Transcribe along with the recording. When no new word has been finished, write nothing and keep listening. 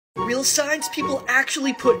Real signs people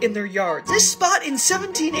actually put in their yards. This spot in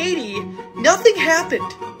 1780, nothing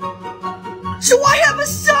happened. So I have a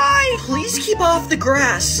sign! Please keep off the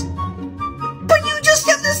grass. But you just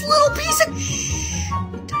have this little piece of... Shh!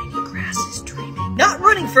 Tiny grass is dreaming. Not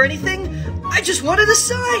running for anything. I just wanted a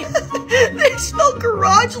sign. They spell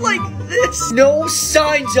garage like this. No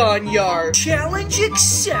signs on yard. Challenge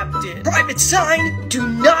accepted. Private sign, do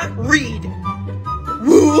not read.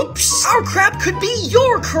 Whoops! Our crap could be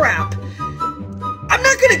your crap! I'm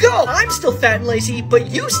not gonna go! I'm still fat and lazy, but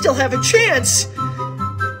you still have a chance!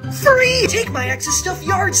 Free! Take my ex's stuff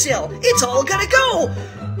yard sale! It's all gonna go!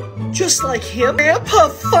 Just like him. Grandpa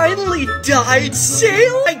finally died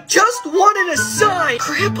sale? I just wanted a sign!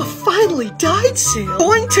 Grandpa finally died sale?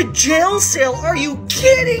 Going to jail sale? Are you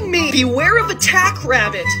kidding me? Beware of attack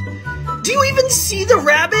rabbit! Do you even see the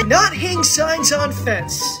rabbit? Not hang signs on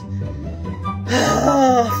fence.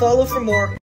 Follow for more.